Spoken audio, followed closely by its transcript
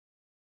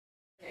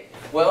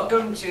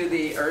Welcome to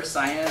the Earth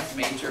Science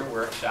Major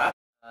Workshop.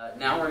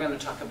 Now we're going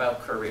to talk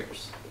about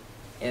careers.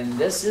 And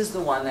this is the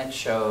one that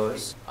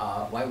shows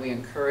why we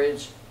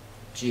encourage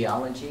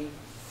geology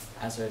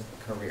as a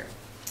career.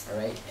 All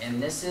right?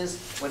 And this is,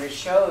 what it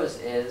shows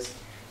is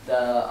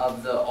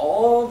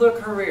all the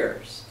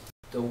careers,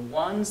 the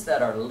ones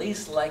that are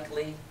least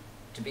likely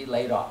to be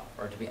laid off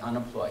or to be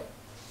unemployed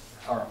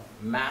are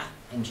math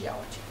and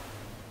geology,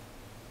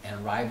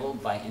 and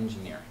rivaled by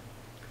engineering.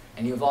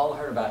 And you've all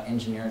heard about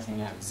engineers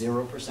having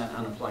 0%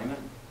 unemployment,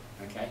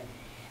 okay?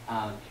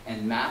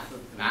 And math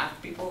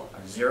people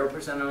are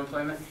 0%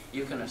 unemployment.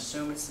 You can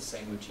assume it's the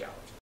same with geology.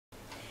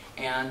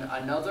 And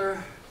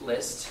another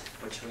list,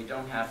 which we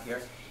don't have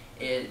here,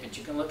 but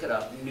you can look it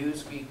up.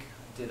 Newsweek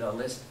did a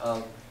list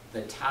of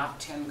the top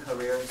 10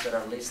 careers that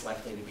are least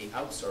likely to be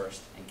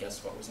outsourced. And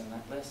guess what was in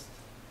that list?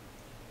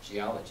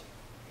 Geology.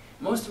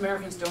 Most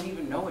Americans don't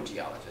even know a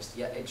geologist,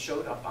 yet it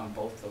showed up on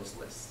both those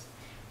lists.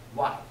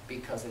 Why?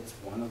 Because it's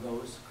one of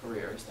those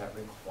careers that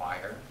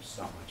require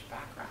so much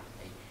background.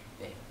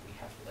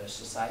 The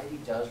society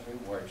does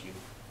reward you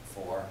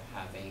for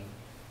having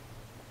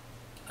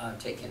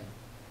taken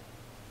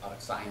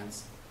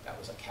science that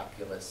was a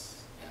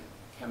calculus and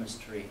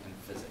chemistry and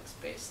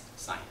physics-based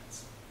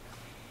science.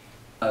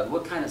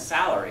 What kind of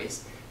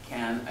salaries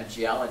can a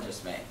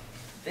geologist make?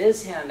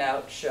 This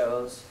handout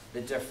shows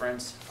the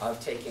difference of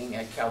taking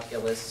a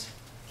calculus,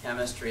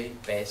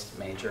 chemistry-based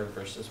major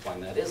versus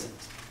one that isn't.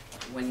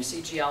 When you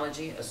see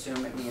geology,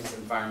 assume it means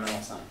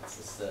environmental science.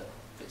 It's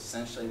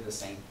essentially the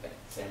same thing,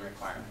 same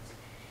requirements.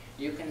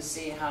 You can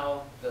see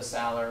how the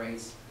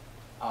salaries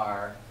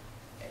are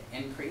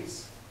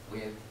increase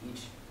with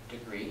each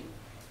degree,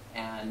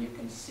 and you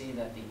can see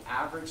that the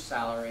average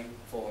salary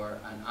for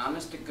an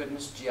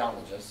honest-to-goodness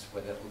geologist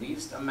with at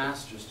least a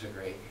master's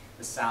degree,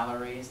 the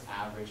salaries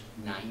average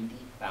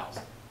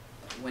 $90,000.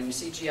 When you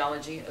see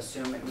geology,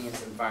 assume it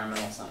means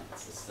environmental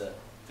science. It's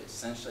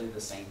essentially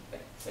the same thing,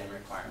 same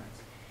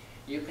requirements.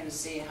 You can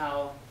see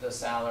how the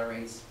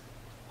salaries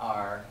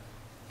are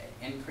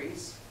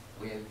increase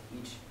with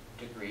each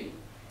degree,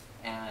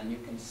 and you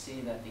can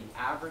see that the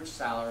average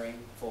salary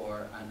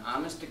for an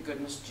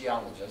honest-to-goodness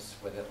geologist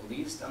with at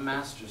least a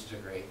master's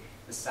degree,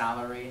 the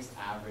salaries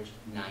average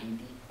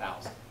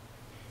 $90,000.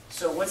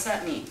 So what's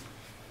that mean?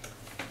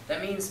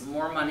 That means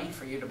more money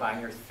for you to buy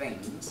your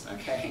things,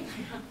 okay?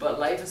 But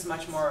life is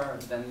much more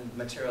than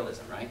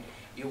materialism, right?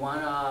 You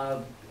want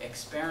to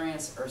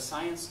experience earth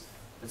science.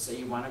 Let's say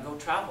you want to go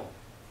travel.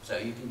 So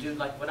you can do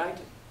like what I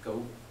did.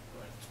 Go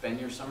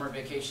spend your summer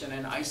vacation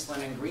in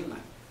Iceland and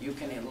Greenland. You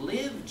can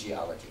live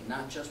geology,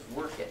 not just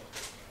work it.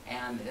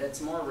 And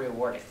it's more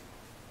rewarding.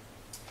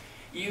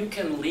 You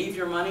can leave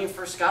your money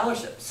for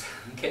scholarships,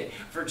 okay,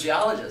 for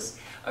geologists,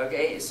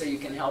 okay, so you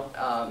can help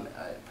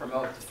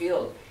promote the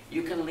field.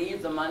 You can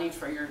leave the money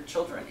for your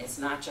children. It's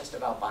not just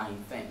about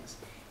buying things.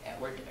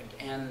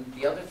 And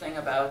the other thing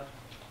about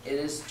it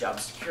is job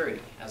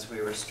security. As we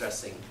were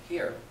stressing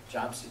here,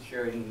 job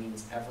security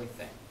means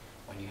everything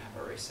when you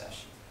have a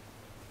recession.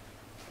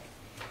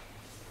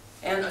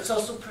 And it's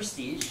also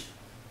prestige.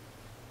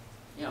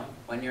 You know,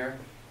 when you're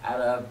at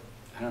a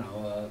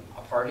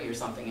party or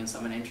something and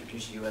someone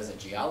introduces you as a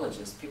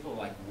geologist, people are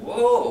like,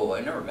 whoa,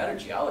 I never met a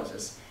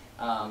geologist.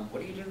 What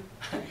do you do?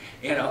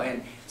 You know,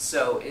 and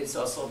so it's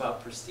also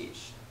about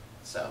prestige.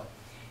 So,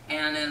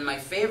 and then my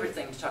favorite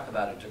thing to talk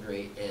about a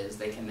degree is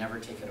they can never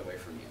take it away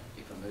from you.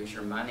 You can lose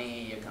your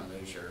money, you can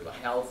lose your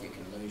health, you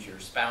can lose your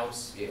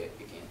spouse, you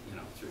can,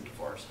 through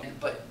divorce.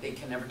 But they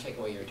can never take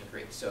away your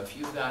degree. So if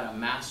you've got a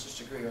master's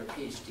degree or a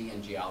PhD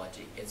in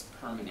geology, it's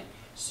permanent.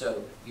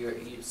 So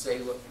you say,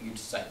 look, you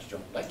decide you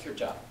don't like your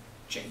job,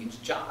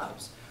 change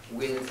jobs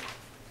with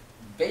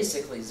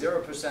basically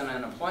 0%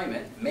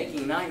 unemployment,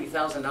 making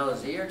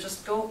 $90,000 a year,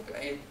 just go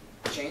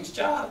change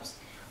jobs.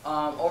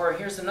 Or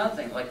here's another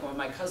thing, like what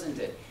my cousin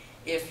did.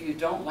 If you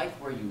don't like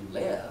where you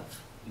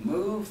live,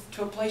 move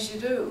to a place you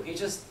do. He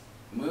just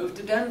moved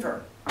to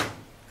Denver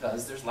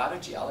because there's a lot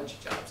of geology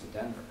jobs in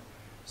Denver.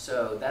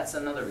 So that's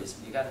another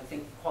reason. You got to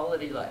think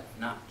quality life,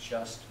 not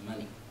just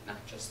money,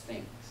 not just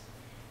things.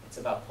 It's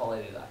about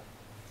quality life.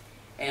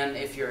 And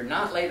if you're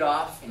not laid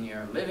off and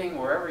you're living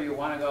wherever you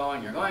want to go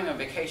and you're going on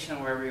vacation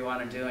wherever you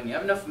want to do and you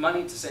have enough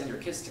money to send your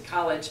kids to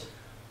college,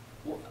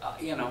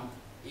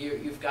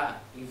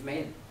 you've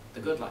made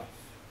the good life,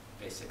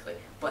 basically.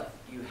 But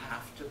you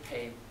have to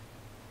pay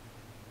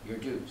your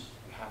dues.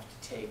 You have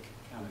to take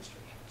chemistry,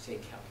 you have to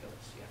take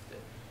calculus, you have to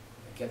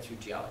get through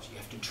geology, you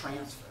have to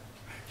transfer.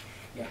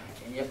 Yeah,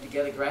 and you have to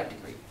get a grad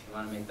degree if you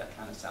want to make that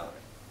kind of salary.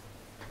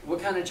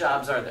 What kind of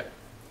jobs are there?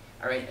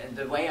 All right, and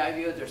the way I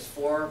view it, there's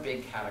 4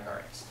 big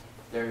categories.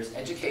 There's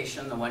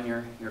education, the one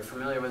you're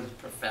familiar with,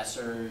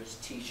 professors,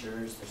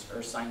 teachers. There's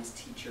earth science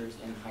teachers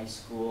in high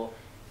school.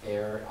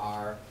 There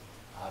are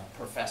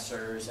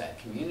professors at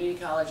community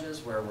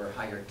colleges where we're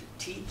hired to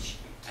teach.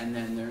 And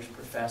then there's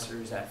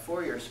professors at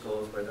four-year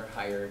schools where they're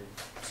hired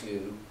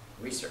to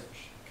research.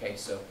 Okay,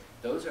 so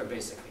those are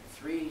basically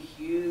 3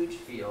 huge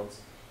fields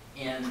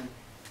in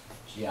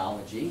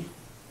geology,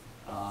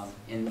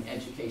 in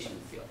education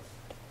field.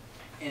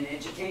 In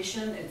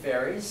education, it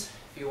varies.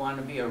 If you want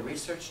to be a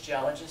research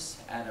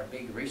geologist at a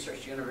big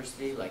research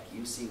university like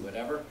UC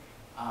whatever,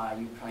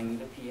 you probably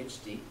need a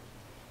PhD.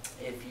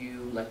 If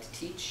you like to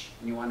teach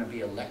and you want to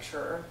be a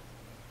lecturer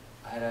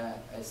at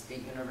a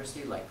state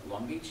university like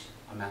Long Beach,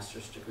 a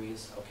master's degree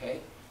is okay.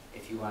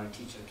 If you want to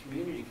teach at a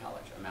community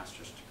college, a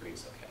master's degree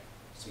is okay.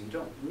 So you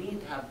don't need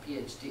to have a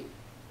PhD.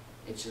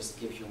 It just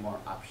gives you more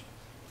options.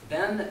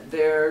 Then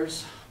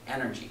there's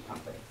energy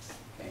companies.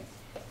 Okay?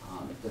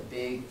 The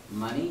big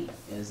money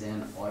is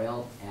in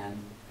oil and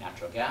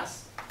natural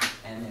gas.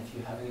 And if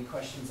you have any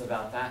questions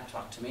about that,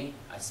 talk to me.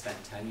 I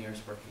spent 10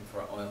 years working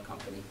for an oil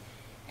company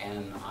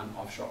and on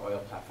offshore oil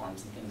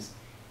platforms and things,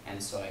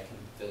 and so I can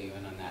fill you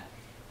in on that.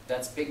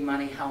 That's big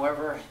money.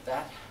 However,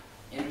 that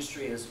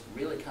industry is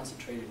really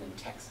concentrated in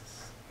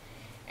Texas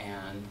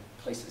and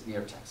places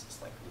near Texas,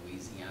 like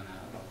Louisiana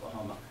and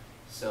Oklahoma.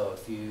 So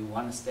if you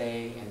want to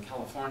stay in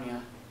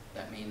California,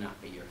 that may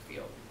not be your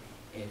field.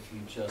 If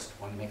you just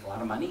want to make a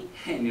lot of money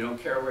and you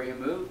don't care where you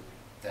move,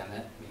 then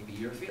that may be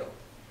your field.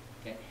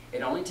 Okay?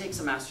 It only takes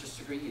a master's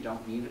degree. You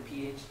don't need a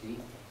PhD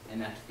in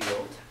that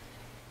field.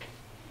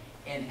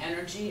 In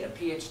energy, a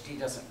PhD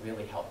doesn't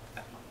really help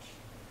that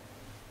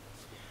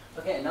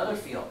much. Okay, another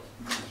field,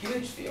 a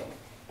huge field,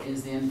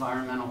 is the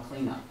environmental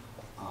cleanup.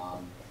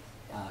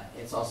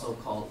 It's also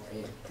called,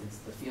 it's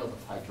the field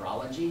of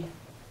hydrology.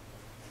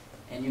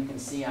 And you can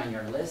see on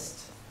your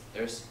list,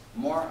 there's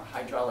more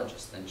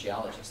hydrologists than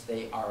geologists.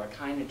 They are a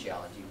kind of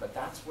geology, but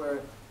that's where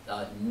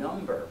the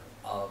number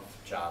of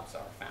jobs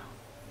are found.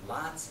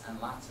 Lots and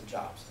lots of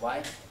jobs.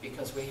 Why?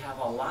 Because we have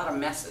a lot of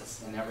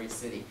messes in every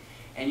city.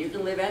 And you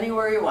can live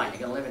anywhere you want. You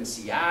can live in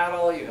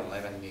Seattle, you can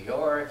live in New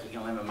York, you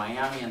can live in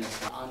Miami, and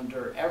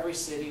under every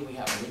city we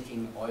have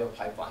leaking oil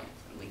pipelines,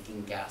 and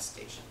leaking gas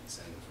stations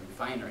and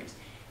refineries.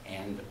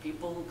 And the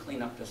people who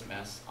clean up this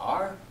mess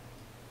are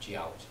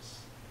geologists,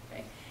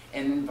 okay?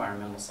 And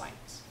environmental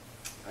science,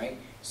 right?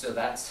 So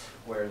that's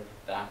where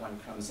that one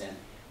comes in.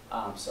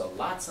 So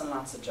lots and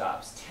lots of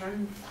jobs,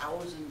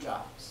 10,000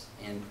 jobs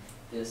in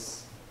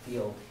this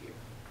field here.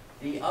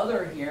 The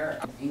other here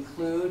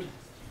include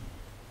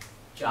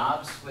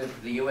jobs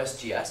with the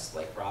USGS,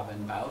 like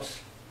Robin Baus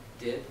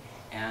did,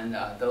 and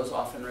those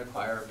often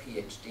require a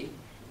PhD.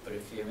 But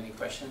if you have any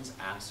questions,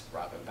 ask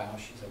Robin Baus.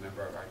 She's a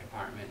member of our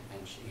department,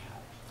 and she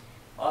has.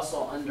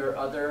 Also under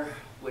other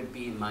would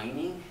be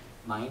mining.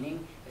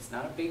 Mining is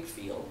not a big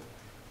field,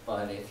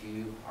 but if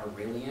you are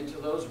really into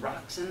those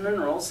rocks and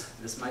minerals,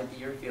 this might be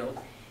your field.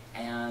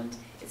 And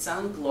it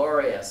sounds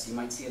glorious. You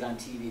might see it on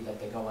TV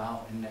that they go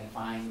out and they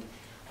find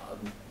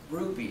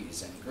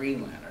rubies in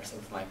Greenland or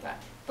something like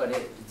that. But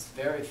it's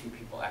very few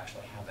people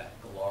actually have that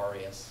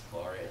glorious,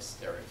 glorious,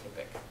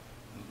 stereotypic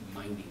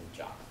mining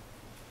job.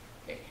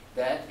 Okay,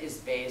 that is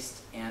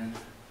based in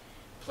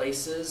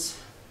places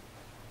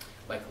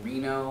like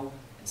Reno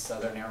in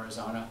southern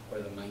Arizona,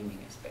 where the mining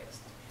is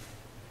based.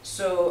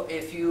 So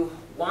if you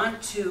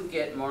want to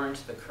get more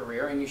into the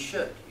career, and you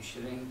should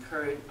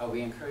encourage,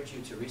 we encourage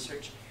you to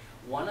research.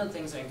 One of the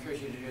things I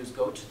encourage you to do is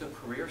go to the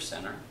Career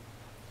Center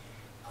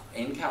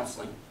in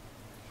counseling,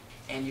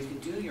 and you can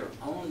do your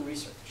own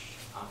research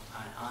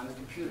on the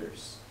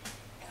computers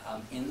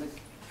in the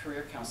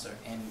career counselor,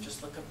 and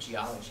just look up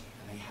geology,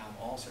 and they have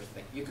all sorts of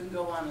things. You can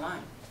go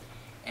online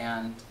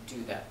and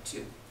do that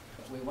too.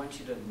 We want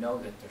you to know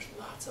that there's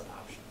lots of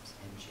options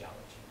in geology.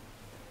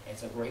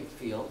 It's a great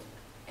field,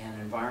 and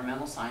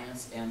environmental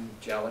science and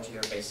geology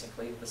are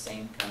basically the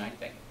same kind of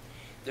thing.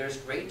 There's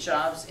great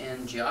jobs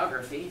in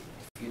geography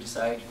if you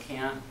decide you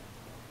can't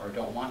or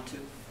don't want to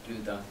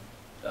do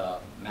the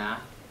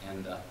math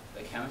and the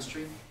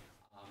chemistry.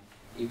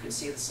 You can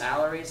see the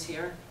salaries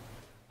here.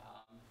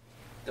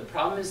 The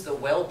problem is the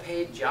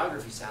well-paid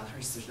geography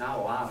salaries, there's not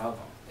a lot of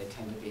them. They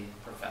tend to be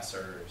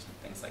professors and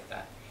things like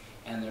that.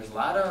 And there's a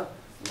lot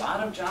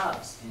of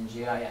jobs in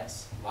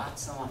GIS,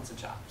 lots and lots of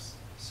jobs.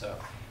 So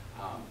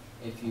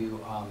if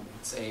you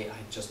say, I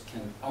just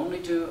can only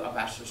do a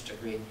bachelor's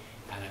degree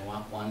and I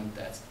want one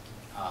that's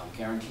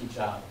guaranteed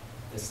job,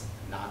 this is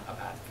not a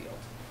bad field.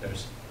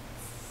 There's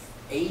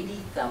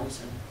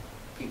 80,000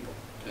 people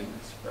doing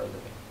this for a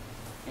living,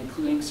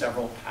 including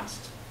several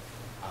past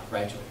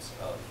graduates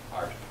of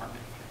our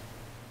department.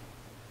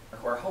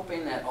 We're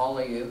hoping that all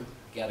of you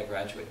get a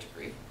graduate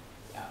degree.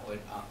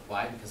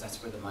 Why? Because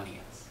that's where the money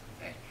is.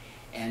 Okay?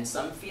 And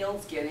some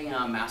fields, getting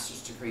a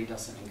master's degree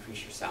doesn't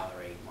increase your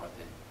salary more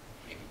than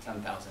maybe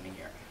 $10,000 a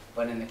year.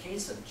 But in the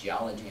case of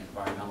geology and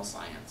environmental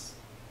science,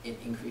 it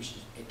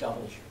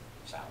doubles your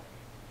salary.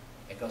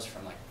 It goes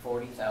from like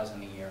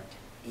 $40,000 a year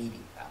to $80,000 a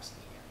year.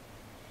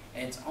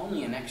 And it's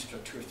only an extra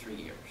 2 or 3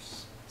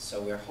 years.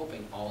 So we're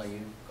hoping all of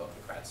you go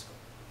to grad school.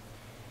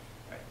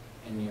 Right?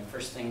 And your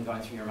first thing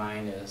going through your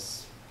mind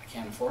is, I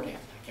can't afford it.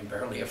 I can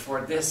barely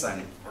afford this.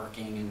 I'm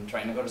working and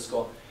trying to go to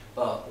school.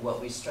 But what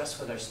we stress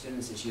with our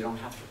students is you don't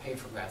have to pay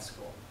for grad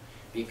school,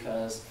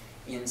 because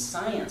in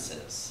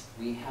sciences,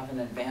 we have an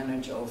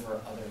advantage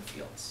over other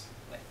fields,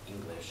 like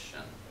English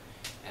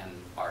and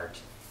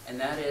art. And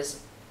that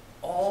is,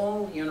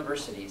 all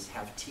universities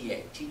have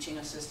TA, teaching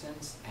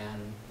assistants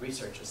and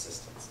research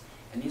assistants.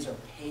 And these are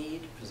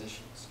paid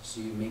positions,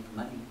 so you make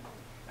money.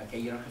 Okay,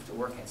 you don't have to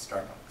work at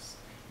Starbucks.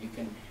 You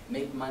can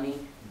make money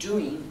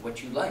doing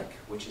what you like,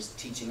 which is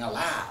teaching a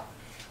lab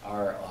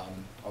or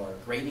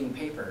grading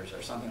papers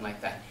or something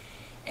like that.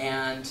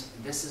 And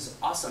this is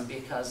awesome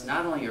because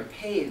not only you're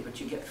paid,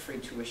 but you get free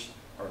tuition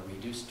or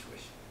reduced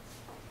tuition.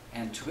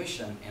 And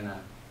tuition in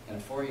a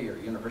four-year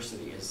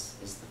university is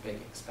the big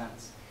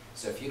expense.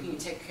 So if you can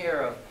take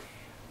care of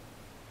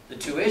the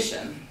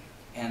tuition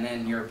and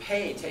then your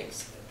pay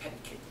takes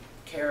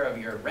care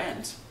of your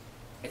rent,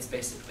 it's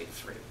basically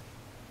free.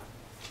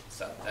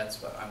 So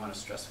that's what I want to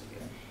stress with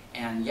you.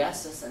 And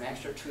yes, it's an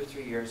extra 2 or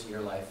 3 years of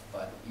your life,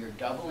 but you're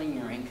doubling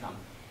your income.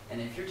 And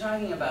if you're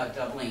talking about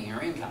doubling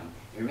your income,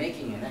 you're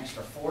making an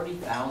extra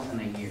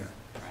 $40,000 a year,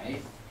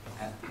 right?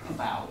 At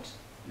about.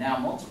 Now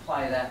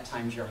multiply that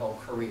times your whole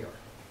career,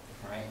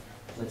 right?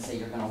 Let's say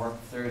you're going to work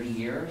 30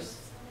 years.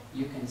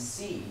 You can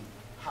see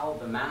how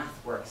the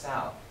math works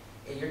out.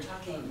 You're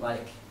talking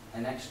like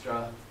an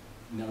extra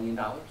 $1 million,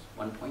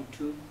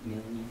 $1.2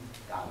 million.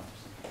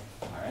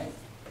 All right?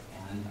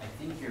 And I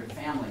think your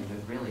family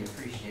would really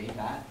appreciate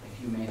that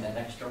if you made that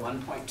extra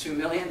 $1.2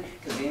 million,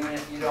 because even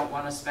if you don't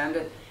want to spend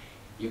it,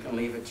 you can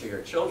leave it to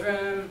your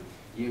children,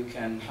 you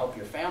can help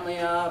your family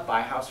up, buy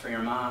a house for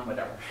your mom,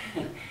 whatever.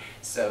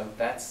 So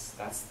that's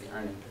the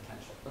earning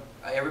potential.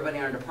 Everybody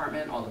in our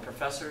department, all the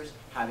professors,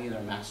 have either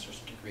a master's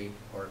degree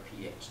or a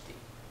PhD.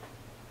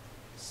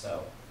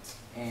 So,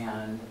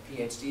 and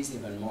PhD is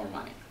even more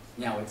money.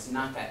 Now, it's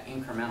not that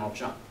incremental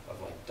jump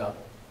of like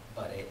double,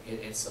 but it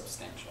is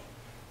substantial.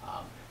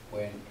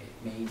 When it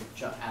may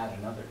add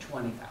another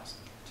 20,000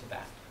 to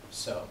that.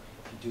 So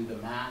if you do the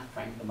math,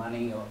 crank the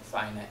money, you'll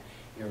find that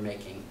you're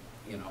making,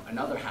 you know,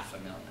 another $500,000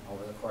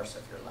 over the course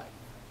of your life.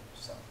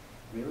 So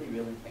really,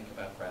 really think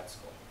about grad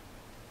school.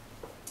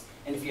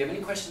 And if you have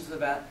any questions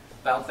about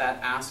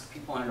that, ask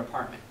people in our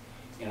department.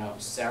 You know,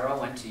 Sarah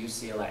went to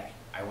UCLA.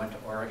 I went to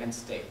Oregon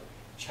State.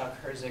 Chuck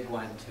Herzig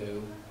went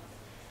to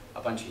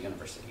a bunch of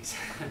universities.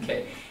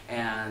 Okay,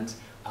 and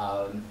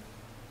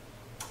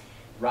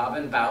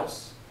Robin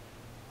Baus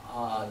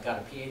got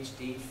a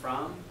PhD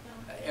from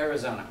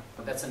Arizona.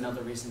 That's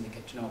another reason to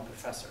get to know a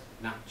professor,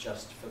 not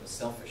just for the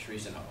selfish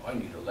reason of, oh, I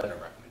need a letter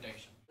of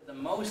recommendation. The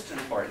most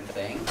important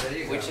thing,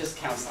 which is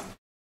counseling.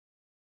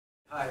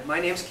 Hi, my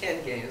name's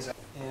Ken Gaines,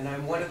 and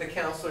I'm one of the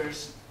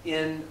counselors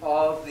in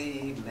all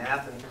the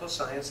math and political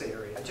science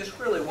area. I just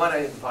really want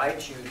to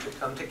invite you to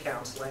come to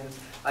counseling.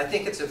 I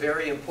think it's a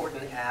very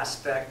important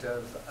aspect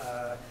of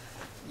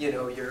you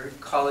know, your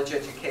college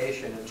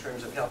education in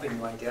terms of helping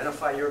you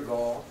identify your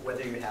goal,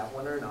 whether you have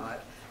one or not.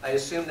 I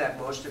assume that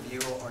most of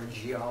you are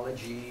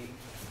geology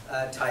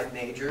type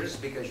majors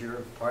because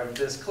you're part of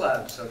this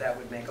club, so that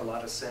would make a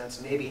lot of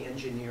sense. Maybe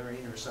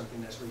engineering or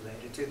something that's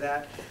related to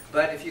that.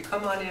 But if you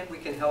come on in, we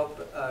can help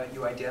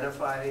you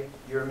identify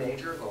your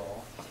major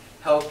goal,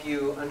 help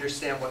you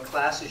understand what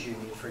classes you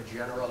need for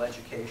general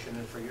education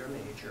and for your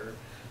major,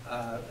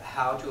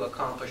 how to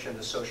accomplish an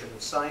Associate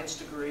of Science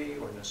degree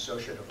or an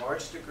Associate of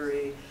Arts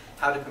degree,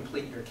 how to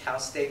complete your Cal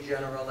State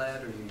General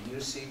Ed or your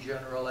UC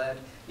General Ed.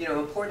 You know,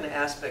 important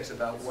aspects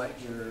about what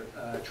you're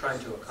trying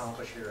to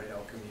accomplish here at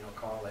El Camino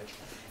College.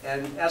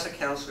 And as a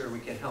counselor, we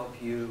can help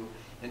you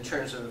in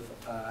terms of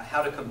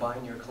how to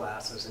combine your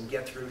classes and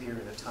get through here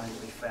in a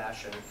timely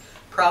fashion.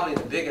 Probably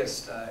the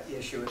biggest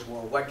issue is,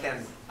 well, what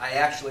can I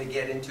actually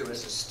get into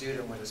as a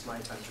student when it's my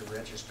time to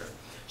register?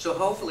 So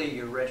hopefully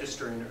you're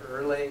registering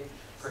early.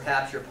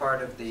 Perhaps you're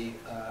part of the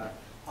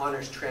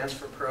honors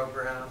transfer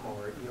program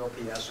or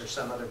EOPS or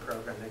some other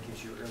program that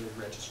gives you early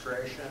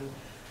registration.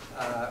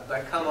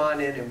 But come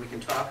on in and we can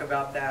talk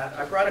about that.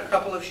 I brought a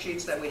couple of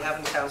sheets that we have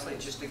in counseling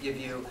just to give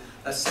you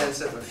a sense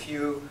of a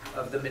few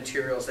of the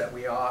materials that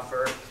we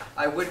offer.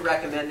 I would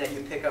recommend that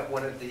you pick up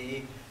one of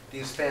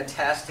these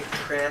fantastic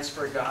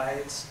transfer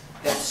guides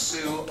that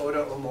Sue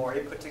Oda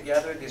Omori put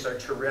together. These are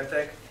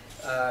terrific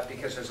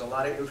because there's a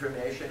lot of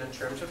information in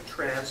terms of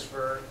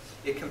transfer.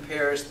 It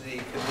compares the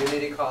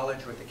community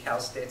college with the Cal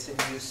States and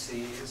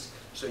UCs,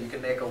 so you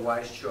can make a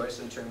wise choice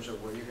in terms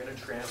of where you're going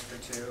to transfer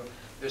to.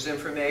 There's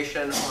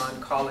information on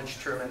college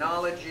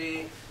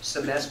terminology,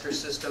 semester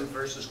system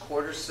versus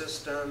quarter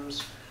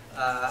systems,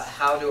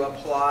 how to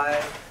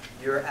apply,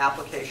 your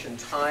application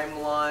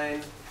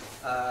timeline,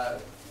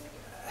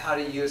 how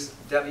to use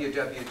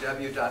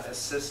www.assist.org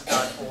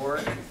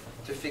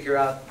to figure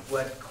out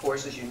what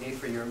courses you need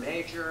for your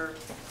major,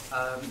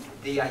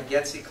 the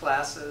IGETSI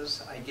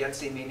classes,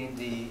 IGETSI meaning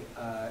the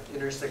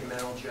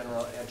Intersegmental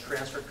General Ed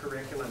Transfer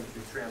Curriculum if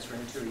you're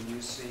transferring to a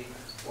UC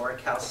or a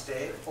Cal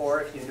State,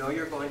 or if you know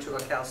you're going to a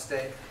Cal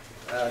State,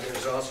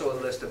 there's also a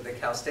list of the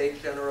Cal State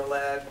General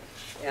Ed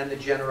and the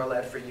General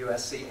Ed for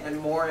USC and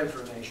more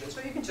information. So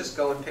you can just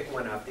go and pick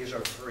one up. These are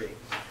free.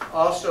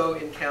 Also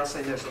in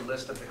counseling, there's a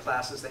list of the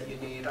classes that you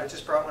need. I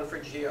just brought one for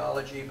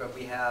geology, but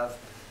we have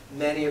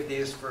many of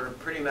these for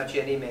pretty much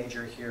any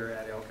major here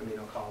at El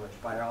Camino College,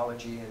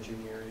 biology,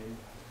 engineering,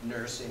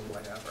 nursing,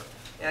 whatever.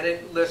 And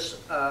it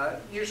lists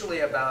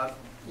usually about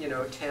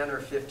 10 or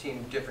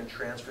 15 different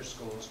transfer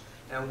schools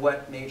and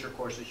what major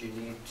courses you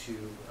need to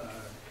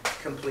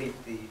complete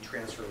the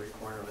transfer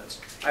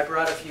requirements. I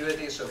brought a few of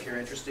these, so if you're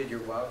interested,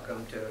 you're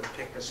welcome to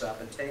pick this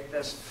up and take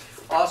this.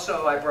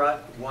 Also, I brought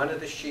one of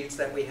the sheets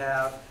that we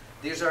have.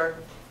 These are,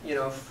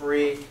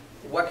 free.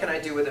 What can I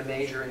do with a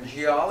major in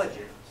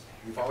geology?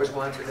 You've always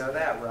wanted to know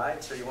that,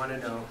 right? So you want to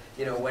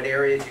know, what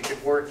areas you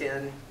could work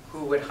in,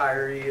 who would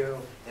hire you,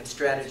 and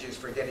strategies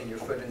for getting your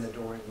foot in the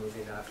door and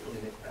moving up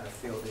in a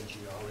field in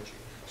geology.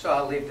 So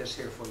I'll leave this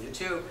here for you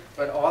too,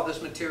 but all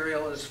this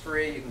material is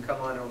free. You can come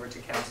on over to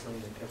counseling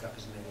and pick up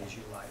as many as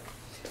you like.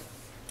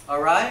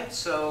 All right,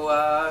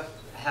 so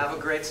have a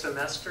great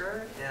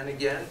semester, and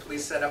again,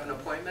 please set up an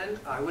appointment.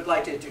 I would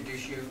like to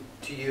introduce you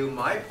to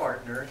my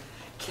partner,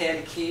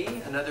 Ken Key,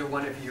 another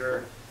one of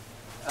your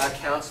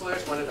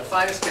counselors, one of the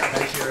finest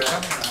counselors here at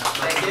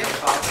my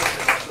office,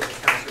 and also the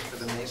counselor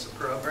for the MESA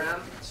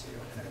program.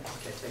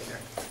 Okay, take care.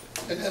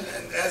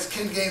 And as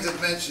Ken Gaines had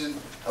mentioned,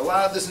 a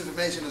lot of this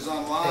information is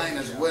online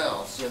as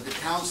well. So at the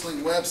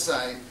counseling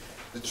website,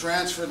 the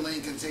transfer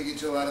link can take you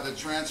to a lot of the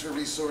transfer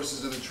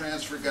resources and the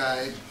transfer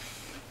guide.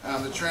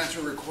 The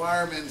transfer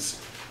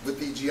requirements with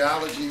the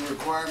geology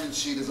requirement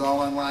sheet is all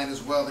online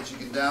as well that you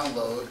can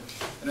download.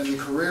 And then the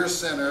Career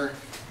Center,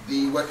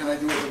 the What Can I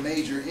Do with a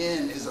Major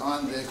in is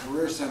on the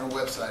Career Center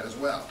website as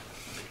well.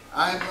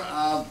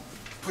 I'm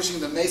pushing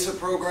the MESA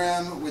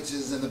program, which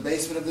is in the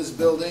basement of this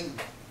building.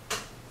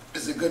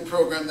 It's a good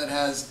program that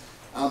has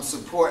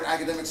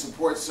academic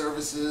support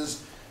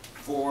services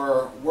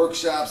for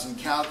workshops in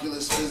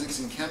calculus, physics,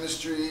 and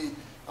chemistry,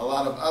 a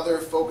lot of other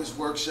focused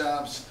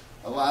workshops,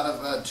 a lot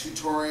of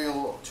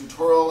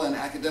tutorial and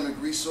academic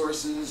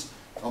resources,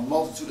 a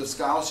multitude of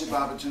scholarship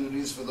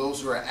opportunities for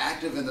those who are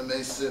active in the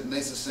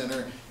MESA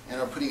Center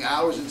and are putting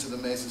hours into the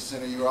MESA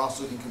Center. You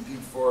also can compete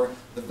for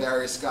the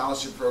various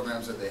scholarship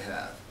programs that they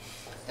have.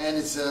 And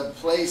it's a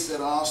place that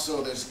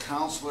also there's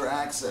counselor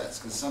access,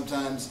 because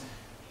sometimes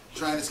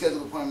trying to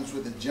schedule appointments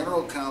with the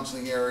general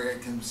counseling area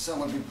can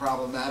somewhat be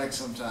problematic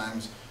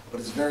sometimes,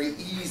 but it's very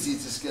easy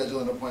to schedule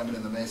an appointment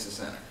in the MESA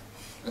Center.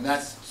 And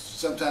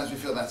sometimes we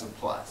feel that's a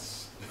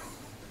plus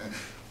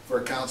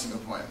for counseling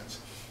appointments.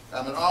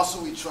 And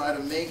also we try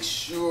to make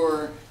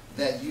sure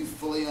that you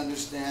fully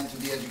understand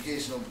through the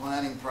educational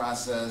planning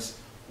process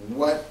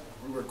what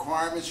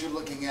requirements you're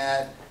looking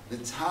at, the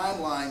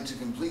timeline to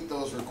complete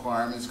those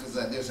requirements, because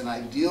there's an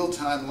ideal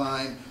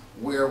timeline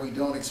where we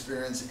don't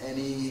experience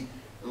any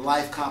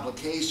life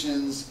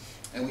complications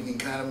and we can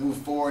kind of move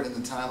forward in the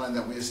timeline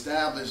that we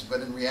established,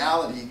 but in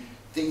reality,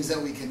 things that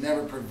we can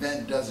never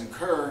prevent does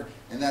occur,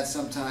 and that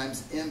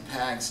sometimes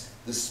impacts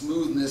the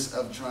smoothness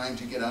of trying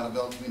to get out of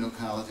El Camino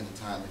College in a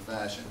timely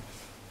fashion.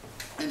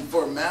 And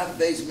for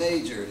math-based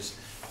majors,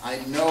 I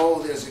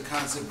know there's a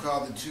concept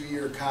called the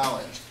two-year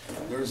college.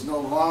 There is no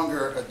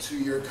longer a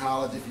two-year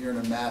college if you're in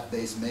a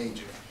math-based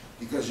major,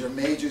 because your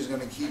major is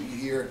going to keep you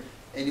here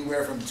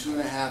anywhere from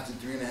 2.5 to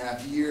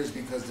 3.5 years,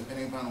 because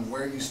depending upon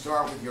where you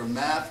start with your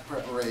math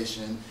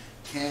preparation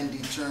can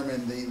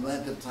determine the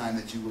length of time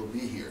that you will be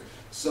here.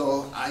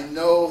 So I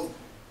know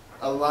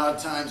a lot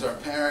of times our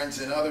parents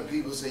and other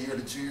people say you're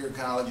at a two-year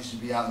college, you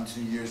should be out in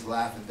 2 years,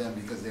 laugh at them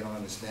because they don't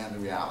understand the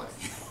reality.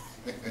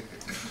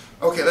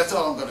 Okay, that's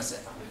all I'm going to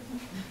say.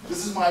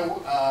 This is my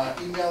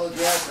email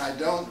address. I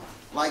don't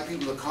like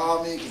people to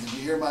call me, because if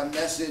you hear my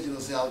message,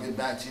 it'll say I'll get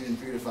back to you in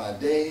 3 to 5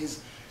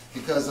 days.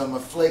 Because I'm a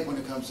flake when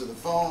it comes to the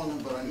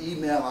phone, but on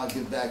email I'll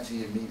get back to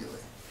you immediately.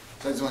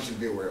 So I just want you to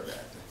be aware of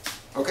that.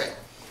 Okay,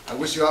 I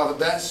wish you all the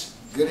best.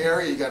 Good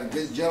area. You got a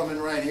good gentleman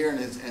right here, and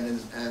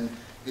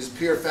his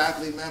peer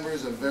faculty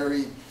members are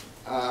very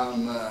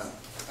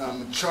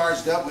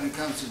charged up when it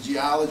comes to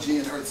geology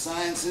and earth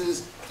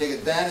sciences. Take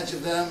advantage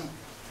of them,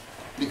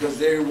 because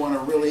they want to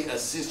really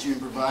assist you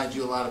and provide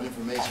you a lot of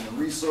information and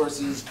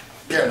resources.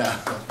 There now.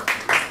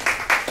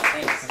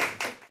 Thanks.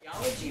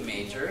 Geology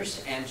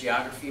majors and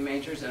geography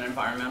majors and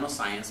environmental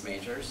science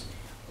majors,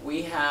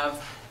 we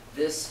have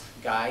this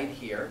guide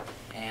here,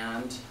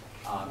 and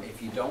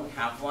if you don't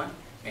have one,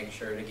 make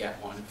sure to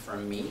get one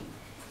from me.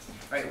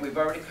 Right, we've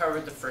already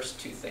covered the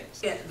first two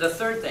things. The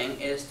third thing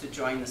is to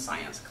join the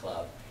science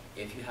club.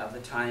 If you have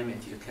the time,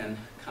 if you can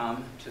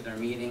come to their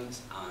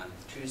meetings on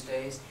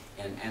Tuesdays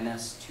in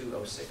NS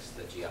 206,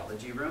 the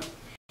geology room.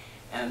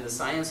 And the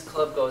science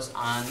club goes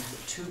on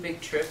 2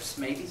 big trips,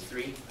 maybe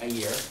 3 a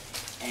year.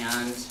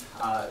 And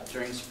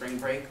during spring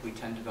break, we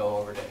tend to go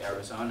over to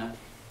Arizona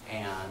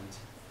and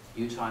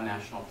Utah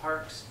National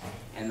Parks.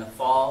 In the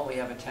fall, we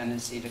have a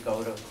tendency to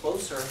go to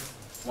closer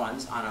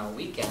ones on a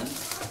weekend.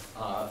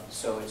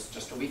 So it's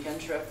just a weekend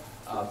trip,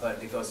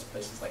 but it goes to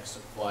places like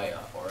Sequoia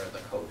or the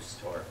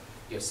coast or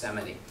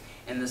Yosemite.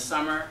 In the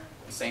summer,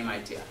 the same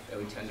idea.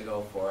 We tend to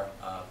go for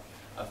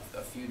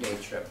a few-day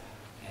trip,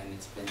 and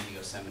it's been to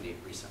Yosemite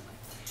recently.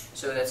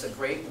 So that's a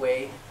great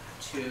way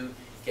to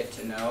get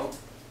to know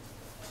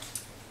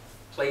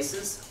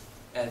places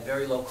at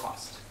very low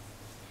cost,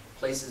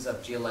 places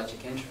of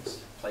geologic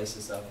interest,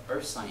 places of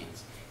earth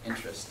science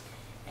interest,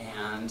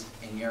 and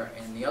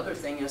the other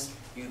thing is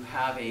you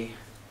have a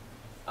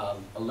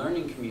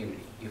learning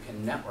community. You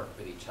can network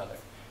with each other,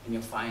 and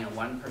you'll find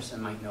one person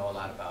might know a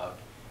lot about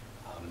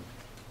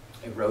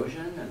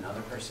erosion.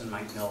 Another person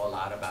might know a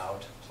lot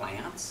about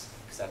plants,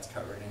 because that's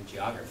covered in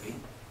geography.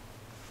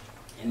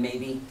 And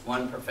maybe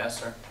one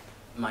professor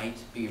might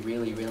be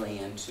really, really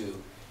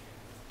into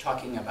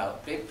talking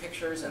about big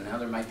pictures, and the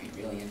other might be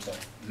really into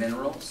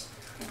minerals.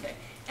 Okay?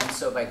 And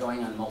so by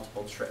going on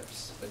multiple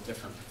trips with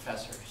different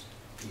professors,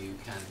 you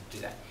can do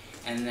that.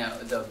 And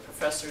the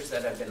professors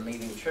that have been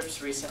leading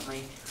trips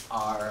recently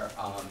are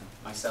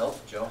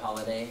myself, Joe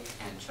Holliday,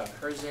 and Chuck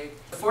Herzig.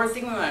 The fourth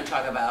thing we want to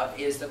talk about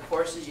is the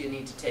courses you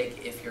need to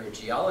take if you're a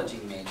geology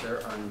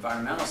major or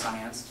environmental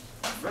science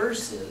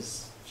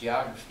versus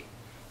geography.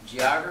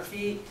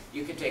 Geography,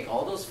 you could take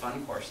all those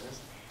fun courses,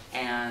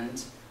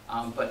 and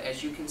but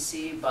as you can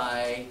see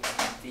by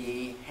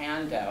the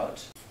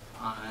handout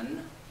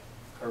on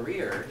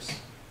careers,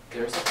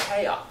 there's a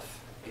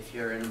payoff if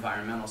you're in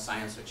environmental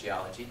science or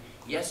geology.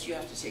 Yes, you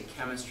have to take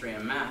chemistry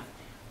and math,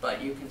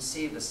 but you can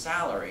see the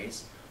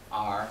salaries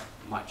are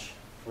much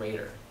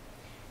greater.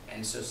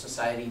 And so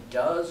society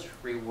does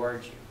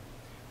reward you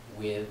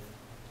with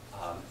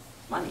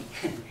money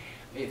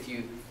if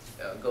you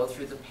go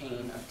through the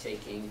pain of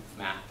taking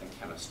math and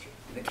chemistry.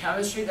 The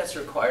chemistry that's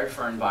required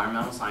for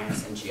environmental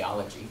science and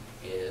geology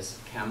is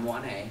Chem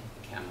 1A and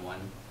Chem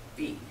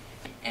 1B.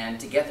 And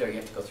to get there, you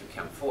have to go through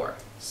Chem 4.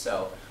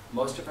 So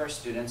most of our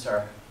students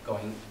are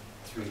going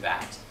through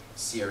that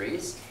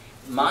series.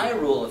 My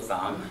rule of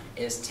thumb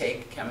is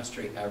take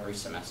chemistry every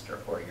semester,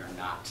 or you're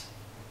not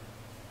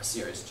a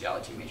serious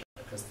geology major,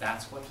 because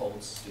that's what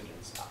holds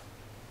students up.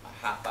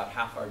 About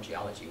half our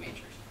geology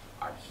majors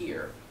are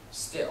here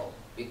still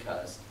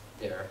because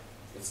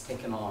it's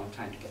taken a long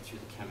time to get through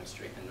the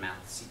chemistry and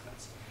math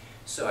sequence.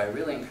 So I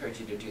really encourage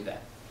you to do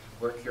that.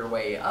 Work your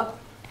way up,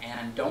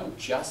 and don't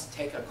just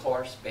take a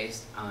course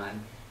based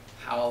on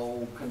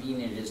how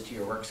convenient it is to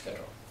your work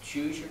schedule.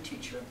 Choose your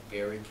teacher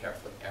very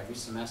carefully. Every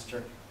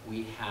semester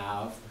we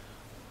have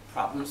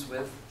problems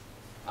with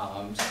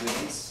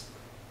students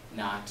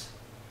not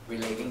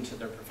relating to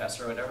their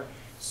professor or whatever,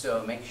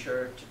 so make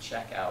sure to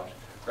check out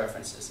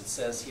references. It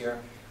says here,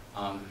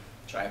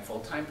 try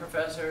full-time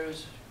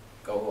professors,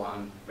 go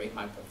on Rate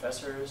My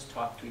Professors,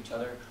 talk to each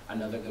other.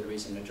 Another good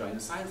reason to join the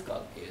science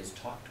club is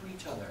talk to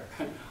each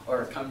other,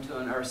 or come to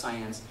an earth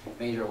science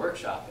major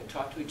workshop and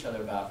talk to each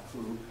other about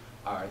who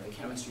are the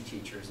chemistry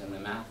teachers and the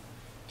math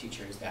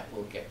teachers that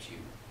will get you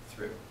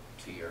through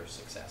to your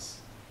success.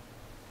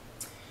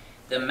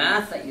 The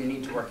math that you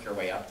need to work your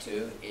way up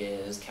to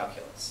is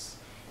calculus.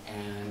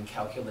 And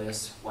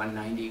calculus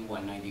 190,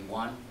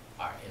 191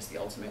 is the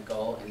ultimate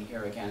goal. And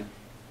here again,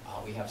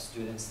 we have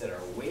students that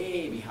are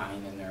way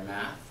behind in their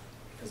math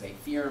because they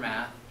fear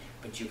math,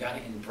 but you got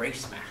to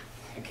embrace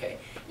math, okay?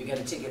 You got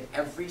to take it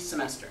every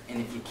semester.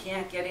 And if you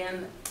can't get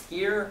in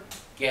here,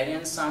 get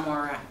in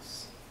somewhere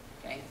else,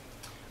 okay?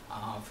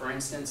 For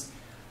instance,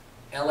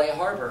 LA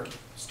Harbor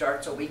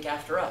starts a week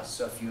after us.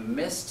 So if you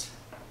missed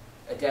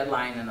a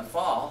deadline in the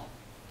fall,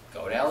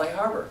 go to LA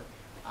Harbor.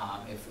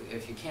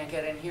 If you can't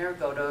get in here,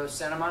 go to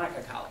Santa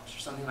Monica College or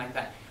something like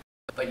that.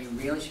 But you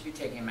really should be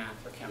taking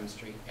math or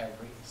chemistry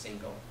every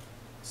single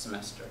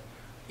semester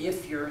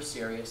if you're a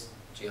serious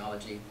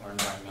geology or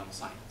environmental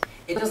science.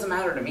 It doesn't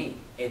matter to me.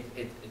 It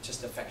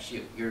just affects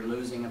you. You're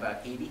losing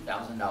about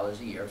 $80,000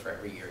 a year for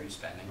every year you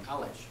spend in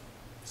college.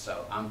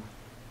 So I'm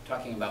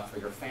talking about for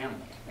your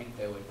family. I think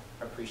they would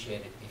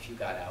appreciate it if you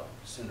got out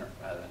sooner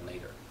rather than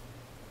later.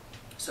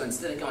 So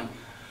instead of going,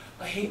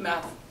 I hate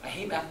math, I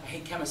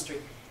hate chemistry,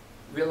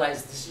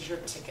 realize this is your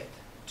ticket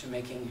to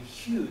making a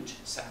huge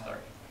salary.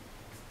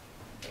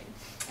 Okay?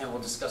 And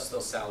we'll discuss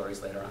those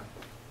salaries later on.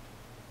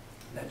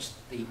 That's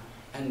the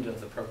end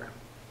of the program.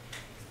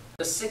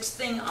 The sixth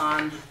thing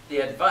on the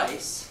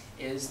advice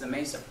is the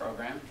MESA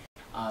program.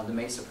 The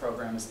MESA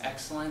program is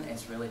excellent.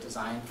 It's really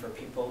designed for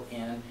people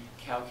in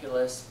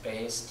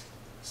calculus-based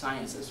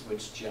sciences,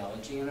 which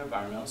geology and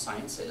environmental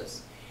science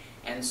is.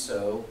 And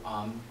so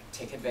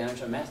take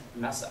advantage of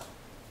MESA,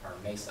 or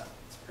MESA,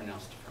 it's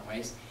pronounced different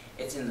ways.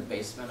 It's in the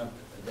basement of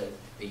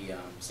the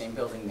same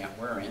building that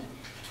we're in,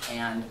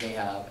 and they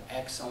have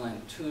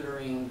excellent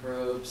tutoring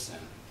groups,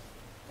 and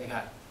they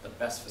got the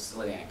best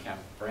facility on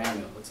campus, brand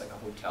new. It looks like a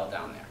hotel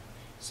down there,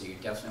 so you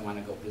definitely want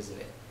to go visit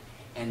it.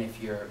 And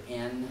if you're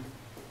in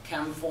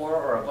Chem 4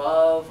 or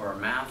above, or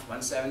Math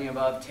 170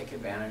 above, take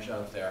advantage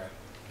of their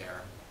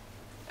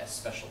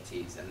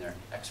specialties and their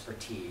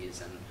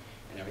expertise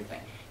and everything.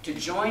 To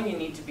join, you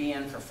need to be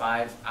in for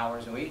 5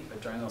 hours a week,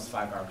 but during those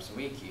 5 hours a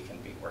week, you can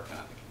be working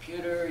on the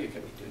computer, you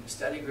could be doing a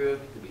study group,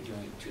 you could be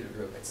doing a tutor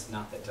group. It's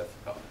not that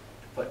difficult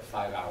to put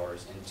 5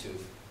 hours into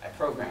a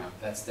program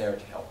that's there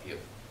to help you.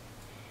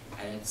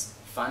 And it's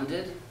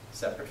funded,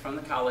 separate from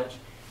the college,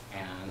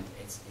 and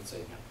it's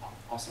an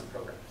awesome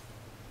program.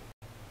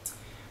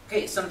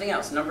 Okay, something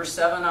else. Number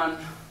 7 on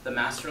the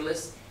master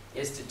list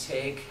is to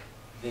take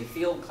the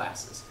field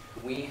classes.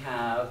 We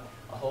have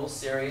a whole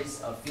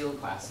series of field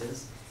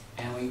classes,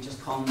 and we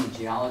just call them the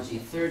Geology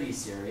 30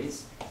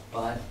 series,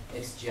 but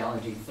it's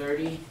Geology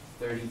 30,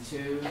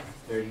 32,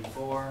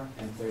 34,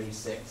 and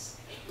 36.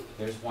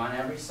 There's one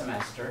every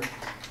semester,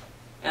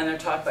 and they're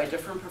taught by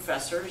different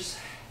professors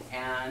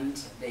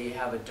and they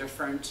have a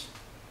different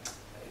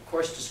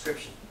course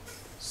description.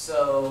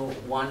 So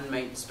one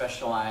might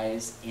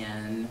specialize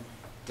in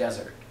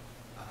desert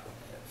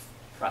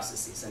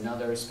processes,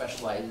 another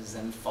specializes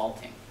in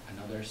faulting,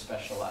 another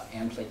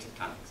and plate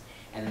tectonics,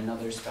 and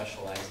another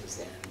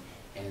specializes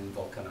in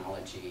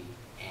volcanology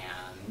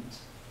and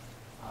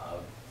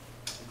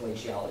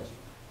glaciology,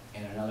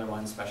 and another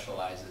one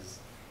specializes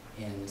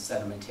in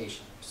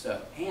sedimentation.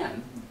 So,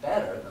 and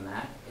better than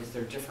that is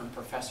there are different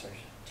professors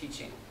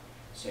teaching.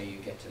 So you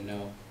get to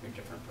know your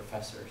different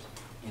professors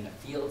in a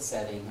field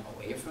setting,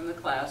 away from the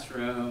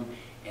classroom,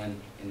 and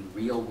in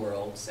real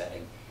world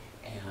setting.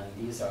 And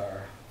these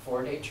are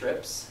 4-day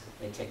trips.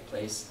 They take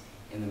place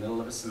in the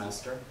middle of a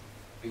semester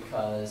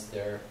because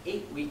they're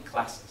 8-week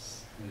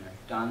classes, and they're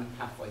done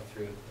halfway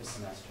through the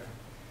semester.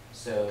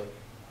 So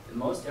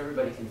most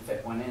everybody can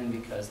fit one in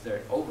because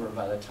they're over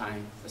by the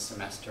time the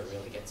semester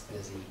really gets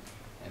busy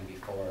and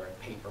before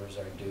papers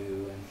are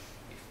due and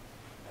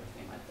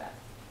everything like that.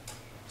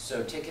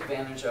 So take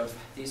advantage of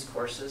these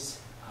courses.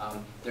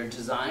 They're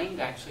designed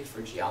actually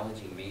for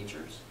geology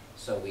majors.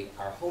 So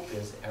our hope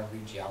is every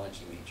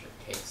geology major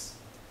takes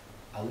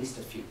at least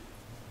a few,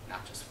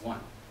 not just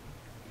one.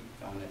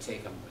 You want to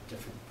take them with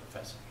different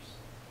professors.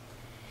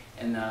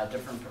 And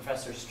different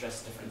professors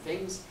stress different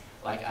things.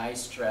 Like I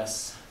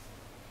stress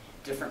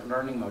different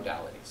learning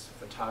modalities,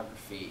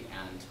 photography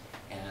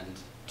and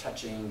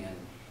touching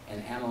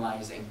and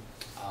analyzing.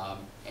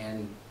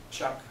 And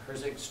Chuck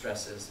Herzig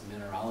stresses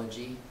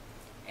mineralogy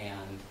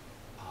and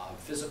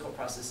physical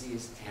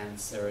processes, and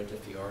Sarah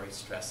DeFiore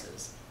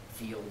stresses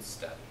field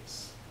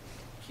studies,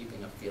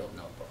 keeping a field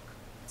notebook,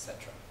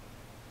 etc.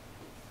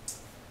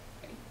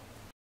 Okay.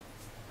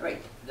 All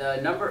right,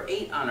 the number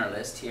 8 on our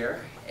list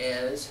here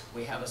is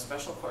we have a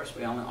special course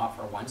we only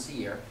offer once a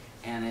year,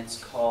 and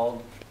it's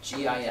called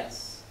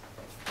GIS.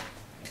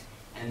 Okay.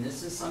 And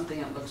this is something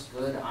that looks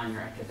good on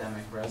your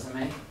academic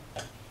resume,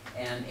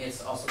 and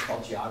it's also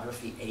called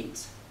Geography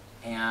 8.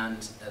 And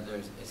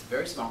it's a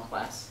very small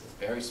class, it's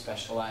very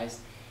specialized,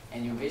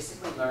 and you're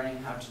basically learning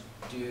how to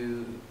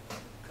do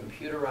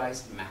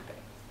computerized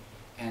mapping.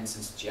 And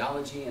since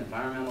geology,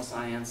 environmental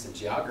science, and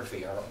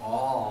geography are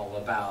all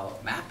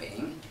about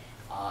mapping,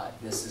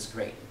 this is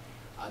great.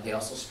 They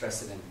also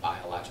stress it in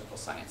biological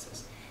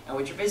sciences. And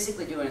what you're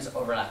basically doing is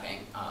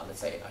overlapping, let's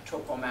say, a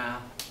topo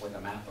map with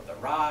a map of the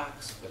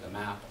rocks, with a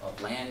map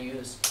of land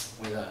use,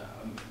 with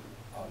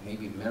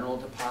maybe mineral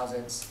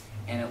deposits,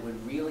 and it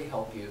would really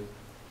help you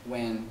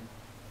when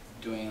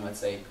doing, let's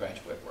say,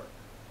 graduate work.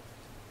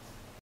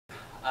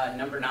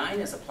 Number 9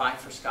 is apply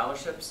for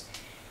scholarships.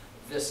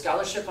 The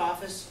scholarship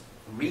office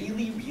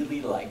really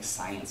likes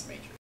science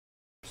majors.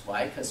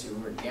 Why? Because you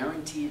were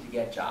guaranteed to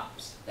get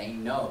jobs. They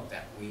know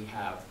that we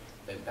have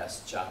the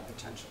best job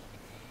potential.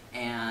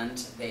 And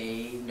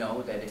they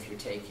know that if you're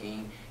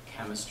taking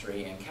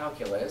chemistry and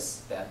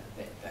calculus,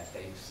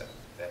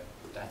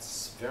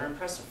 that's very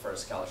impressive for a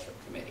scholarship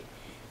committee.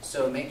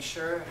 So make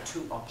sure to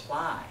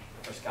apply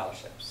for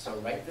scholarships. So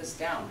write this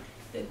down.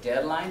 The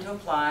deadline to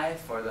apply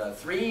for the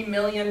 $3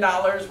 million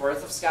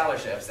worth of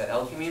scholarships that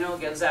El Camino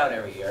gives out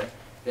every year,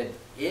 that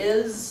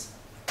is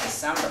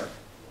December.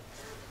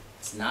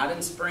 It's not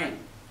in spring.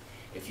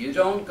 If you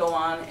don't go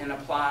on and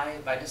apply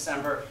by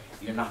December,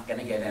 you're not going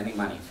to get any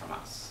money from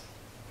us.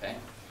 Okay?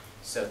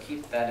 So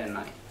keep that in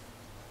mind.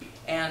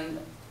 And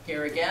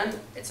here again,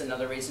 it's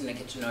another reason to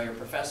get to know your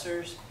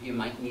professors. You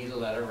might need a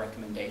letter of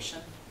recommendation.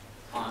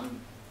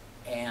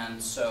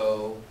 And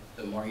so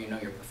the more you know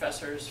your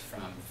professors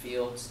from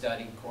field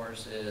study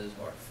courses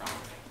or from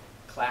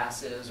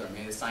classes or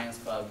maybe the science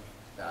club,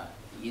 the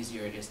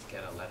easier it is to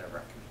get a letter of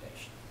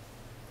recommendation.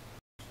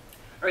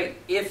 All right,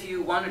 if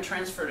you want to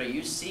transfer to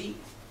UC,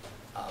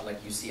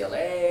 like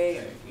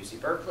UCLA or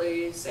UC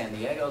Berkeley, San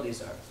Diego,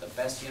 these are the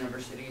best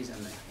universities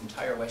in the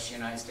entire Western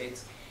United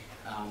States.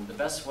 The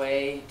best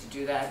way to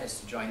do that is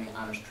to join the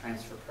Honors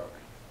Transfer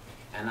Program.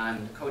 And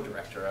I'm the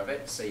co-director of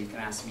it, so you can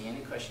ask me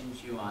any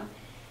questions you want.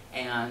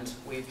 And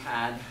we've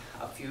had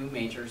a few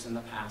majors in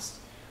the past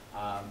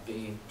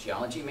be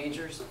geology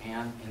majors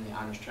and in the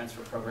Honors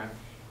Transfer Program,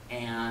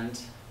 and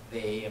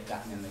they have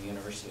gotten in the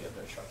university of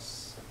their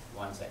choice,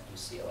 one's at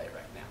UCLA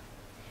right now.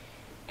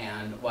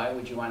 And why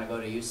would you want to go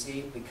to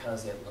UC?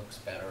 Because it looks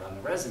better on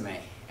the resume,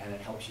 and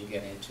it helps you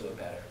get into a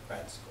better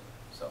grad school.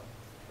 So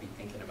be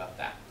thinking about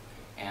that.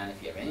 And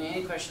if you have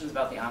any questions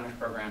about the Honors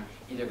Program,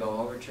 either go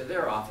over to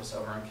their office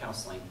over in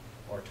counseling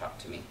or talk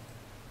to me.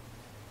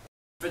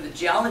 For the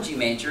geology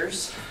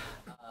majors,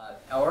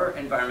 or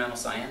environmental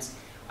science,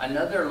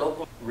 another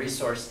local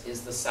resource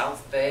is the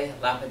South Bay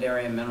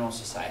Lapidary and Mineral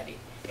Society.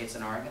 It's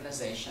an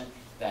organization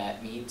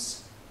that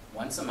meets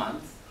once a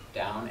month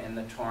down in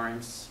the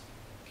Torrance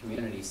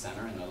Community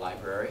Center in the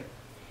library,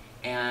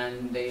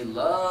 and they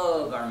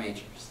love our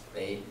majors.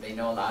 They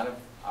know a lot of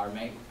our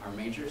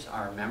majors,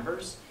 our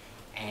members,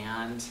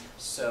 and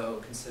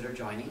so consider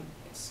joining.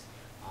 It's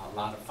a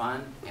lot of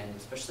fun, and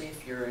especially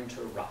if you're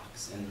into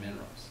rocks and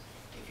minerals.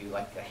 If you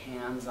like the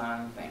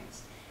hands-on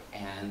things,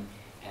 and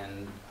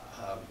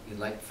you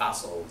like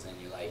fossils, and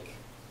you like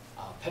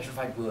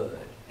petrified wood,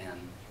 and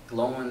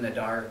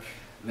glow-in-the-dark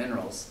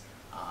minerals,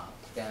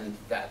 then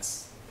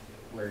that's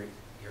where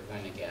you're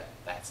going to get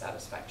that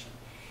satisfaction.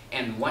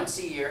 And once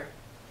a year,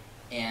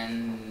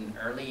 in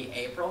early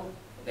April,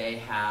 they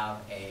have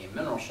a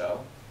mineral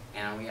show,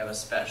 and we have a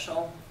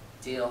special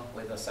deal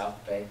with the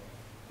South Bay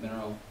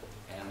Mineral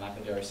and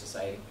Lapidary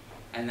Society,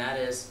 and that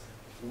is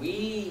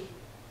we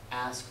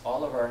ask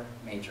all of our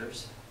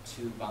majors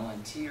to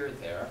volunteer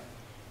there,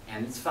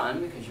 and it's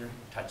fun because you're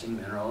touching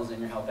minerals and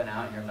you're helping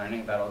out and you're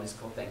learning about all these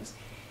cool things.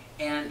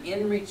 And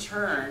in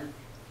return,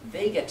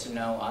 they get to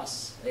know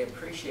us, they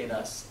appreciate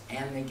us,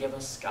 and they give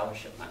us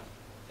scholarship money.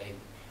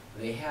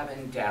 They have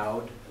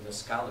endowed the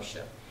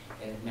scholarship,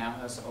 and it now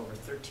has over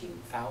 $13,000,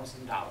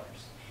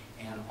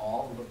 and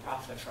all of the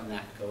profit from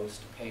that goes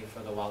to pay for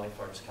the Wally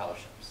Ford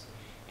scholarships.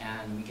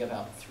 And we give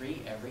out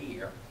 3 every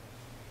year.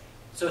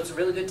 So it's a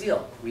really good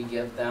deal. We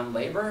give them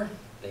labor,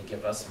 they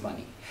give us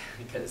money,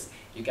 because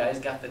you guys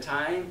got the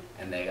time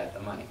and they got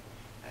the money.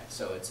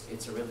 So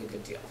it's a really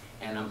good deal.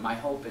 And my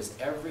hope is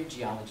every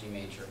geology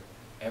major,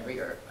 every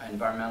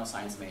environmental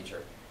science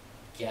major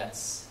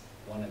gets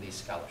one of these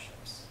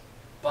scholarships.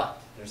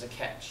 But there's a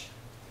catch.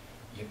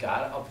 You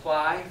gotta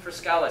apply for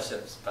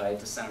scholarships by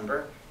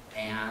December,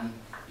 and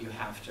you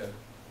have to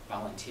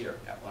volunteer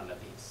at one of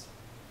these.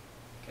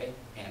 Okay?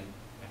 And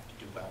you have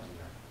to do well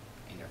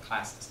in your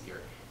classes, your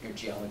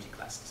geology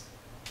classes.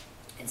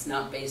 It's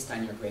not based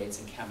on your grades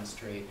in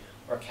chemistry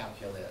or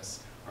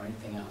calculus or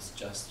anything else,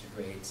 just your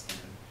grades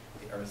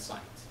in the earth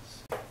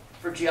sciences.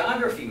 For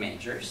geography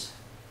majors,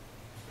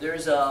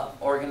 there's an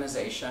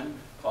organization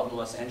called the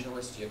Los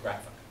Angeles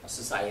Geographic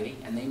Society,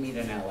 and they meet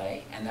in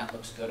LA, and that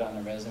looks good on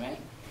the resume.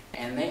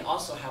 And they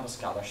also have a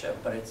scholarship,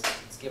 but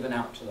it's given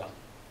out to the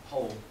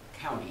whole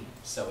county,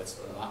 so it's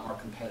a lot more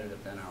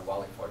competitive than our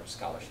Wally Ford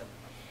scholarship.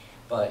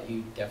 But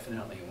you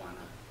definitely want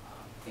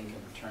to think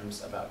in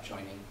terms about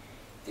joining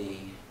the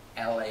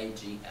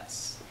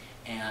LAGS.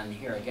 And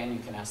here again, you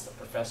can ask the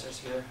professors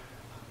here,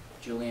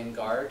 Julian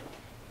Gard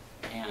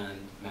and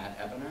Matt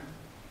Ebener,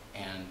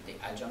 and the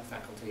adjunct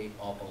faculty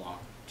all belong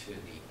to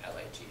the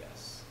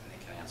LAGS, and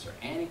they can answer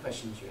any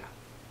questions you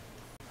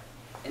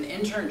have. An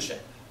internship.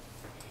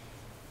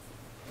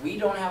 We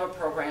don't have a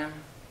program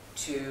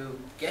to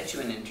get you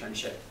an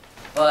internship,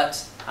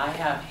 but I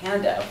have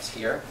handouts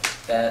here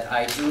that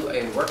I do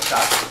a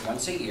workshop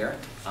once a year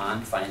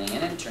on finding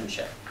an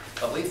internship.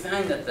 But we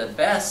find that the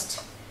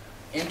best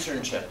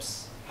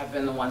internships have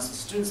been the ones that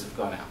students have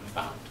gone out and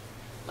found.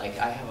 Like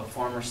I have a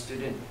former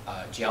student,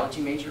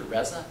 geology major,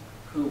 Reza,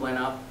 who went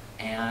up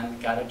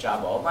and got a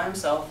job all by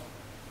himself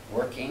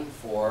working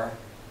for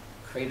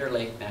Crater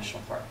Lake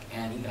National Park.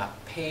 And he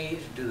got paid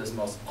to do this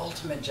most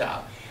ultimate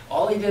job.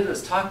 All he did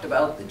was talked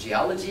about the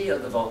geology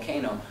of the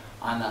volcano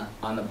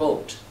on the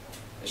boat,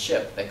 the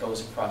ship that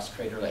goes across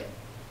Crater Lake.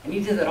 And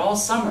he did it all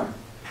summer.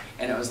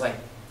 And it was like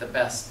the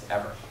best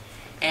ever.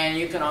 And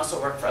you can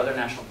also work for other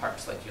national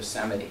parks like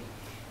Yosemite.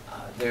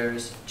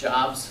 There's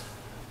jobs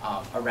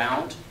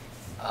around,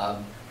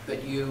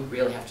 but you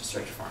really have to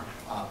search for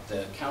them.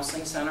 The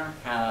Counseling Center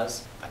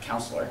has a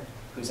counselor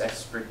whose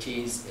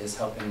expertise is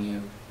helping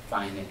you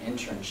find an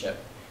internship,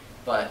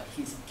 but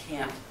he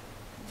can't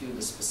do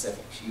the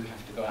specifics. You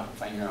have to go out and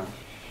find your own.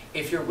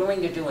 If you're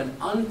willing to do an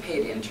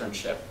unpaid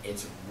internship,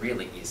 it's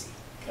really easy,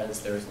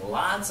 because there's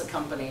lots of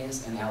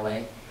companies in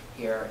LA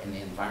here in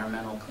the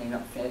environmental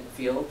cleanup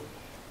field.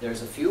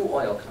 There's a few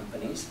oil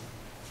companies,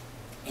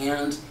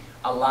 and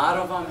a lot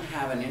of them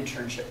have an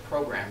internship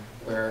program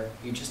where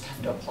you just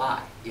have to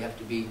apply. You have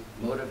to be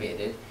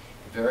motivated.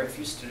 Very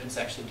few students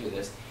actually do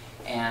this,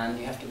 and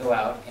you have to go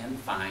out and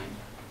find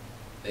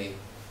the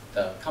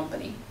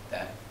company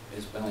that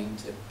is willing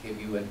to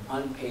give you an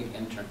unpaid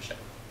internship.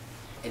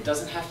 It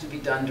doesn't have to be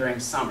done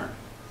during summer.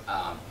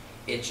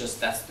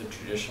 That's the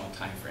traditional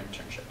time for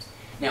internships.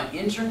 Now,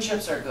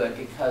 internships are good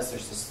because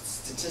there's this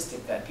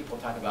statistic that people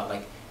talk about,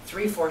 like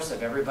 3/4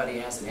 of everybody who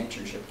has an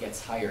internship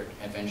gets hired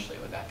eventually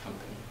with that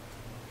company.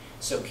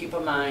 So keep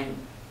in mind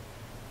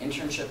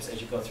internships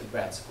as you go through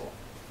grad school.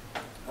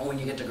 Or when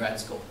you get to grad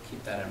school,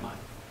 keep that in mind.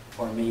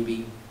 Or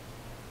maybe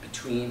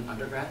between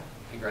undergrad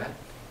and grad,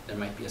 there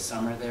might be a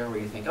summer there where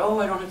you think, oh,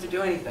 I don't have to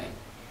do anything.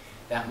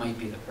 That might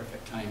be the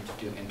perfect time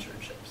to do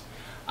internships.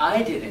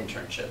 I did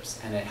internships,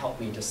 and it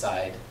helped me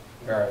decide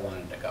where I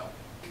wanted to go.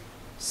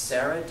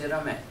 Sarah did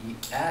them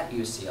at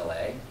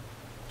UCLA,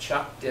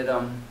 Chuck did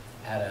them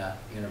at a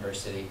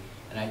university,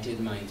 and I did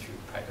mine through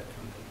private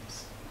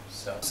companies.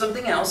 So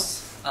something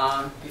else,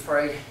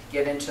 before I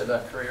get into the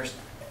careers,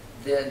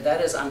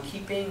 that is I'm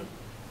keeping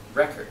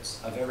records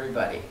of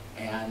everybody.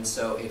 And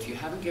so if you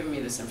haven't given me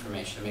this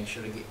information, make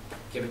sure to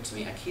give it to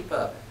me. I keep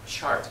a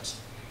chart,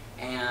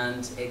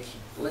 and it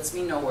lets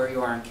me know where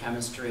you are in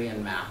chemistry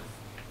and math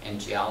and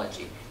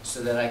geology,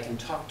 so that I can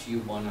talk to you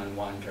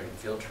one-on-one during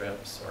field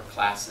trips or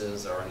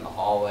classes or in the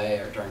hallway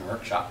or during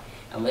workshop,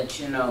 and let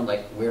you know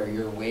like where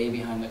you're way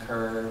behind the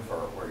curve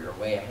or where you're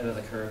way ahead of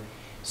the curve.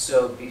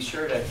 So be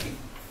sure to keep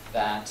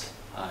that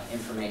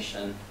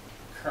information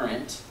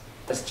current.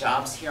 There's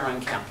jobs here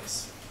on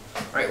campus.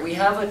 Right, we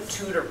have a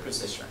tutor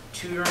position,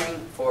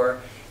 tutoring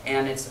for,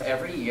 and it's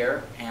every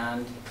year,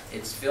 and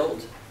It's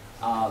filled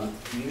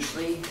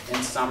usually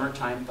in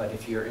summertime, but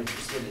if you're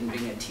interested in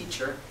being a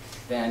teacher,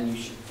 then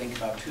you should think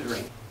about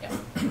tutoring. Yeah.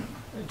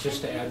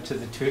 Just to add to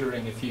the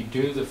tutoring, if you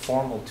do the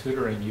formal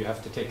tutoring, you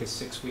have to take a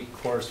 6-week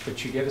course,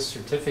 but you get a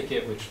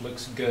certificate which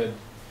looks good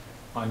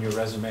on your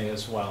resume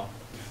as well.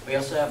 We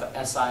also have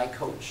an SI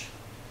coach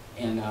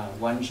in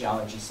one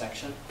geology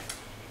section,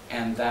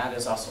 and that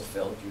is also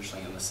filled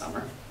usually in the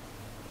summer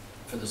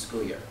for the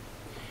school year.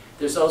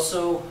 There's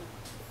also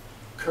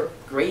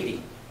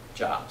grading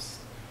jobs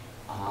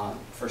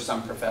for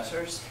some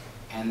professors,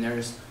 and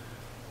there's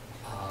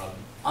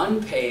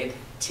unpaid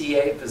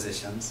TA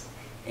positions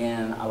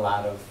in a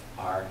lot of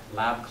our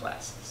lab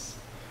classes.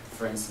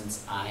 For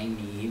instance, I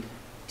need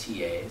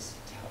TAs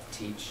to help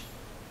teach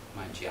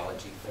my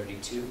Geology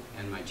 32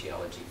 and my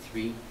Geology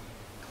 3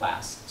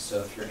 class. So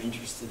if you're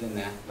interested in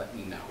that, let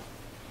me know.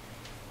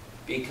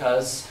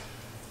 Because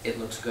it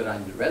looks good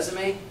on your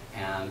resume,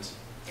 and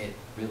it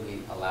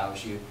really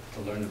allows you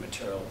to learn the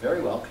material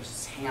very well because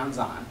it's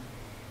hands-on.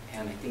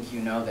 And I think you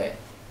know that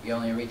you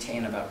only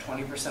retain about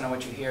 20% of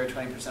what you hear,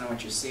 20% of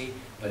what you see,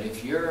 but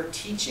if you're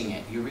teaching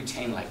it, you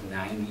retain like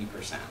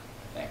 90%.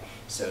 Okay?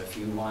 So if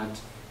you want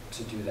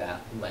to do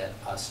that, let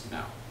us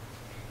know.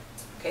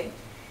 Okay?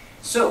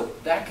 So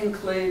that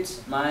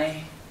concludes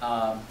my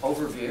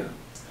overview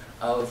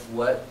of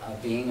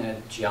what being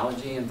a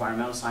geology,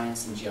 environmental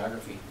science, and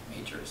geography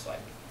major is like.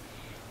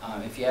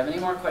 If you have any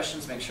more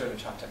questions, make sure to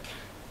talk to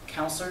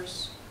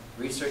counselors,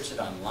 research it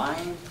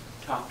online,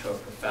 talk to our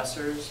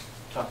professors,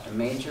 talk to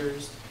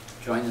majors,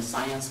 join the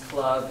science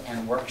club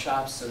and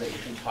workshops so that you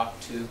can talk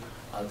to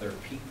other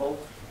people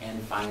and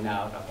find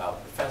out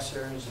about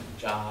professors and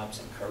jobs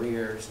and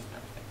careers and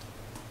everything.